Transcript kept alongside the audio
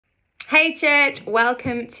Hey church,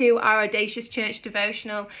 welcome to our Audacious Church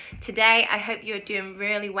devotional. Today I hope you're doing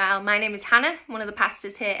really well. My name is Hannah, one of the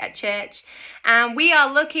pastors here at church, and we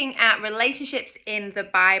are looking at relationships in the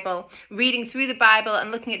Bible, reading through the Bible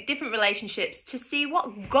and looking at different relationships to see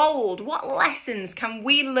what gold, what lessons can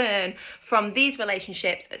we learn from these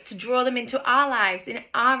relationships to draw them into our lives, in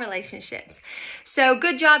our relationships. So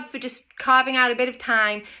good job for just carving out a bit of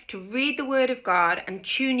time to read the Word of God and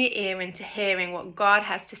tune your ear into hearing what God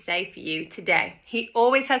has to say for you today. He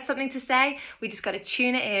always has something to say. We just got to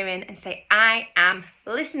tune our ear in and say, I am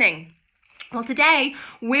listening. Well, today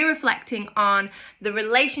we're reflecting on the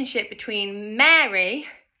relationship between Mary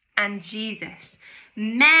and Jesus.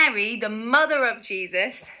 Mary, the mother of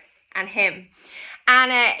Jesus, and him.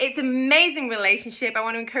 And it's an amazing relationship. I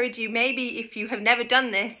want to encourage you, maybe if you have never done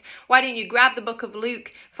this, why don't you grab the book of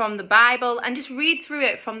Luke from the Bible and just read through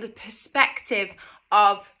it from the perspective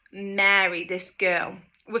of Mary, this girl.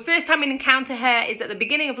 The first time we encounter her is at the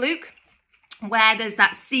beginning of Luke, where there's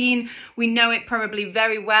that scene. We know it probably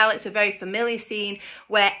very well. It's a very familiar scene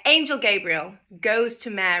where Angel Gabriel goes to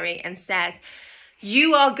Mary and says,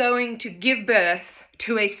 you are going to give birth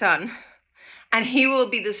to a son, and he will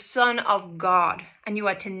be the Son of God, and you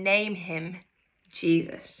are to name him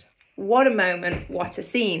Jesus. What a moment, what a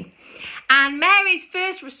scene. And Mary's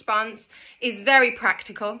first response is very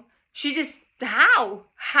practical. She just,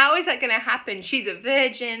 How is that going to happen? She's a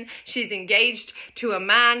virgin. She's engaged to a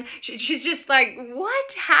man. She's just like,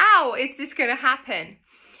 what? How is this going to happen?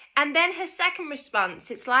 And then her second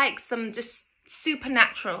response, it's like some just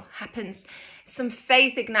supernatural happens. Some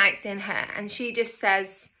faith ignites in her, and she just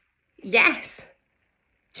says, yes.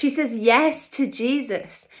 She says yes to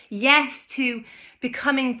Jesus. Yes to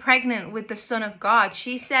becoming pregnant with the Son of God.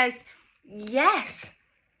 She says yes.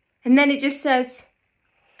 And then it just says,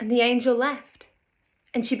 and the angel left.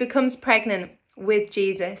 And she becomes pregnant with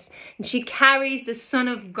Jesus. And she carries the Son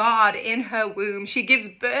of God in her womb. She gives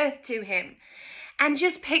birth to him. And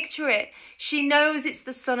just picture it. She knows it's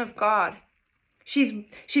the Son of God.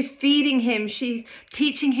 She's feeding him. She's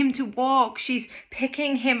teaching him to walk. She's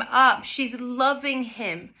picking him up. She's loving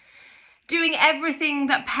him. Doing everything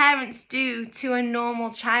that parents do to a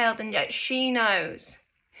normal child. And yet she knows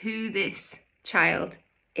who this child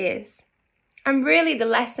is. And really the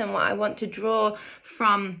lesson, what I want to draw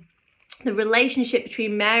from the relationship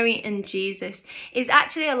between Mary and Jesus, is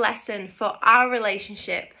actually a lesson for our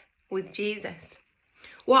relationship with Jesus.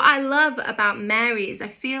 What I love about Mary is I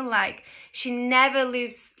feel like she never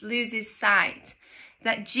loses sight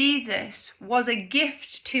that Jesus was a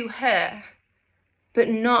gift to her, but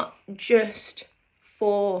not just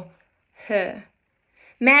for her.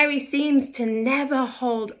 Mary seems to never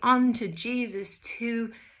hold on to Jesus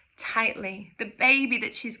too tightly. The baby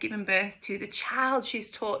that she's given birth to, the child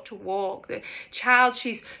she's taught to walk, the child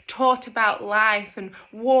she's taught about life and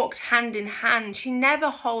walked hand in hand, she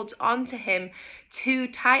never holds on to him too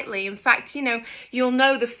tightly. In fact, you'll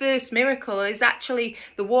know the first miracle is actually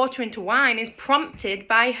the water into wine is prompted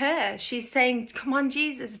by her. She's saying, come on,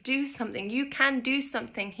 Jesus, do something. You can do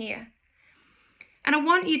something here. And I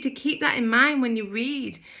want you to keep that in mind when you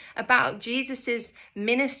read about Jesus's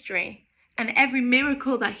ministry and every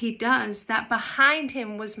miracle that he does, that behind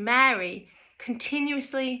him was Mary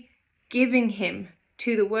continuously giving him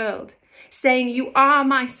to the world, saying, you are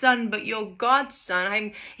my son, but you're God's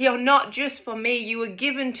son. You're not just for me. You were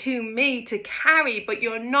given to me to carry, but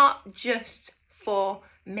you're not just for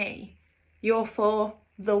me. You're for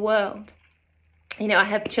the world. I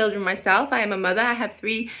have children myself. I am a mother. I have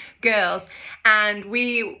 3 girls. And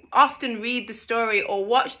we often read the story or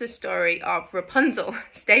watch the story of Rapunzel.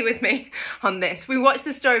 Stay with me on this. We watch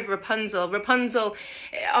the story of Rapunzel. Rapunzel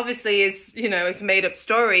obviously is, it's a made up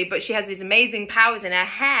story, but she has these amazing powers in her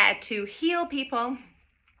hair to heal people.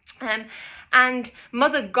 And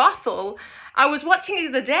Mother Gothel, I was watching it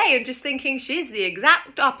the other day and just thinking she's the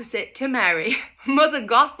exact opposite to Mary. Mother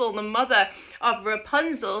Gothel, the mother of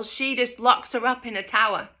Rapunzel, she just locks her up in a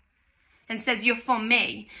tower and says, you're for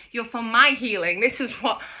me. You're for my healing. This is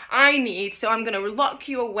what I need. So I'm going to lock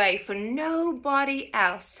you away for nobody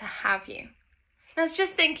else to have you. And I was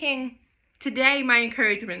just thinking, today my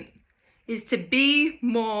encouragement is to be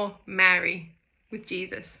more Mary with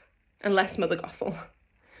Jesus and less Mother Gothel.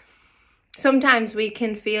 Sometimes we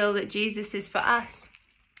can feel that Jesus is for us.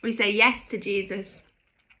 We say yes to Jesus.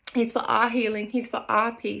 He's for our healing. He's for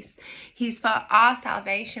our peace. He's for our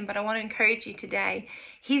salvation. But I want to encourage you today,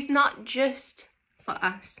 he's not just for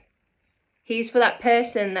us. He's for that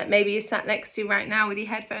person that maybe you're sat next to right now with your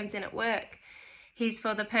headphones in at work. He's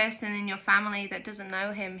for the person in your family that doesn't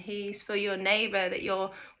know him. He's for your neighbor that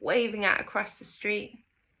you're waving at across the street.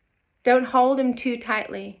 Don't hold him too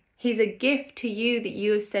tightly. He's a gift to you that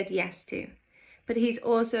you have said yes to, but he's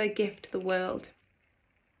also a gift to the world.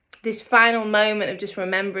 This final moment of just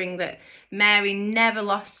remembering that Mary never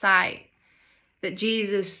lost sight, that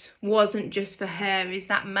Jesus wasn't just for her, is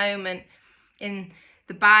that moment in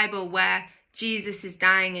the Bible where Jesus is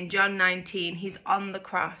dying in John 19. He's on the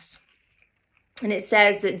cross. And it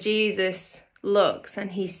says that Jesus looks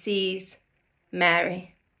and he sees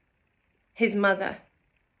Mary, his mother,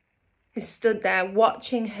 is stood there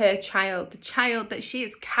watching her child, the child that she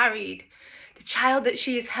has carried, the child that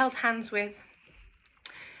she has held hands with.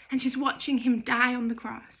 And she's watching him die on the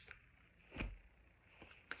cross.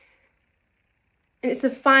 And it's the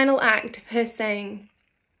final act of her saying,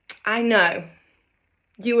 I know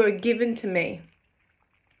you are given to me,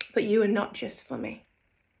 but you are not just for me.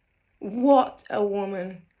 What a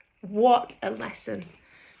woman. What a lesson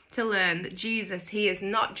to learn that Jesus, he is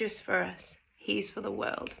not just for us, he's for the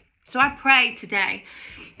world. So I pray today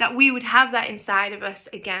that we would have that inside of us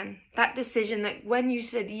again, that decision that when you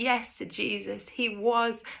said yes to Jesus, he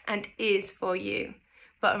was and is for you.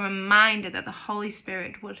 But a reminder that the Holy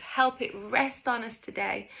Spirit would help it rest on us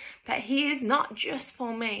today, that he is not just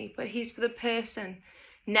for me, but he's for the person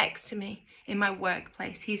next to me in my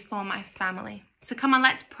workplace. He's for my family. So come on,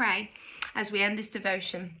 let's pray as we end this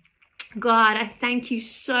devotion. God, I thank you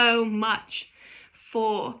so much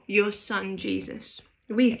for your son, Jesus.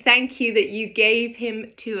 We thank you that you gave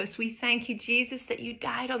him to us. We thank you, Jesus, that you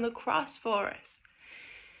died on the cross for us.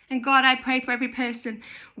 And God, I pray for every person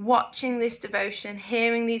watching this devotion,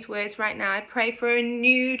 hearing these words right now. I pray for a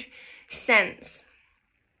renewed sense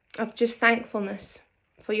of just thankfulness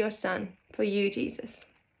for your son, for you, Jesus.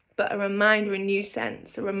 But a reminder, a new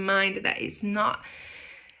sense, a reminder that it's not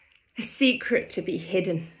a secret to be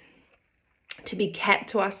hidden, to be kept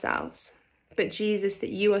to ourselves. But Jesus, that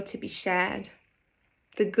you are to be shared.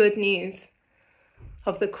 The good news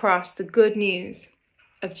of the cross, the good news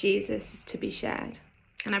of Jesus is to be shared.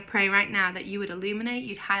 And I pray right now that you would illuminate,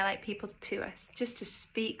 you'd highlight people to us, just to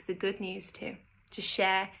speak the good news to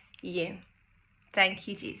share you. Thank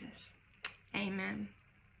you, Jesus. Amen.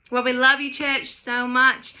 Well, we love you, church, so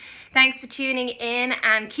much. Thanks for tuning in,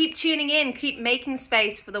 and keep tuning in. Keep making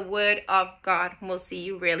space for the word of God. We'll see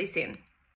you really soon.